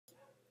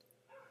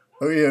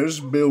Oh yeah, this is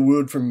Bill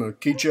Wood from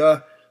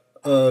Keatchie.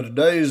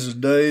 Today is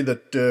the day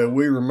that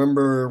we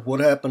remember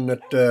what happened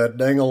at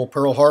dang old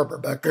Pearl Harbor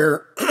back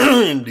there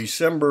in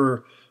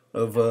December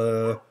of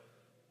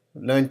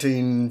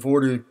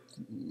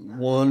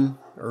 1941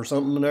 or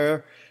something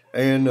there.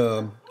 And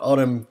all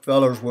them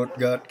fellers what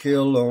got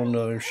killed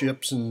on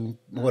ships and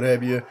what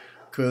have you,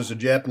 because the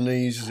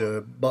Japanese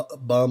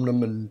bombed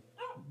them and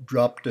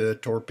dropped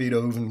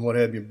torpedoes and what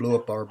have you, blew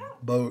up our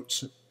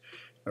boats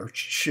or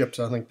ships,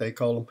 I think they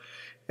call them.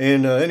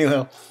 And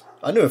anyhow,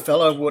 I knew a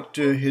fellow what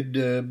had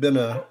been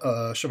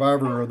a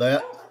survivor of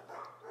that,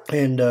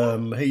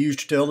 and he used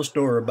to tell the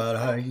story about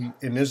how he,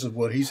 and this is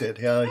what he said,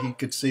 how he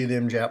could see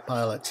them Jap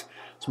pilots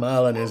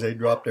smiling as they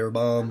dropped their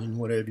bombs and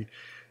what have you.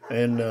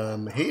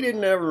 And he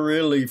didn't ever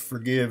really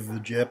forgive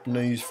the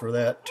Japanese for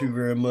that too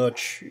very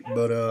much,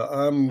 but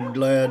I'm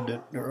glad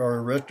that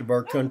our rest of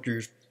our country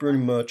is pretty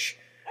much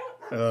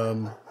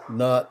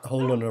not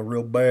holding a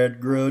real bad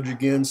grudge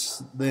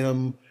against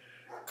them,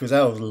 because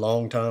that was a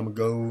long time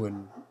ago,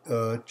 and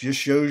it just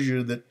shows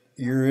you that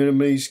your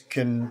enemies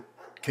can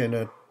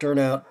turn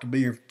out to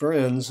be your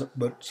friends,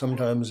 but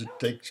sometimes it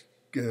takes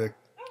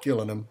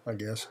killing them, I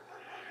guess.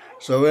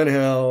 So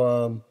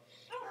anyhow,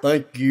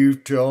 thank you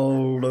to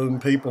all them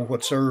people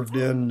what served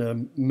in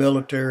the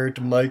military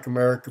to make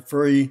America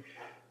free,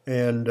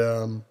 and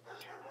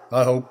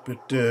I hope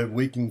that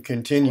we can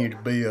continue to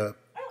be a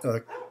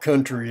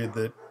country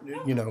that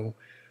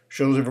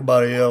shows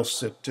everybody else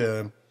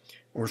that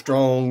we're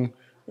strong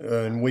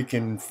and we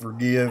can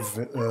forgive.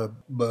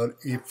 But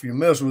if you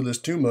mess with us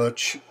too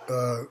much,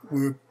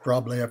 we'll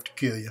probably have to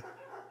kill you,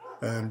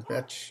 and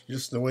that's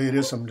just the way it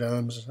is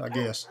sometimes, I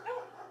guess.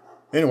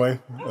 Anyway,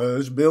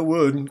 it's Bill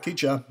Wood,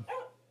 Keatchie.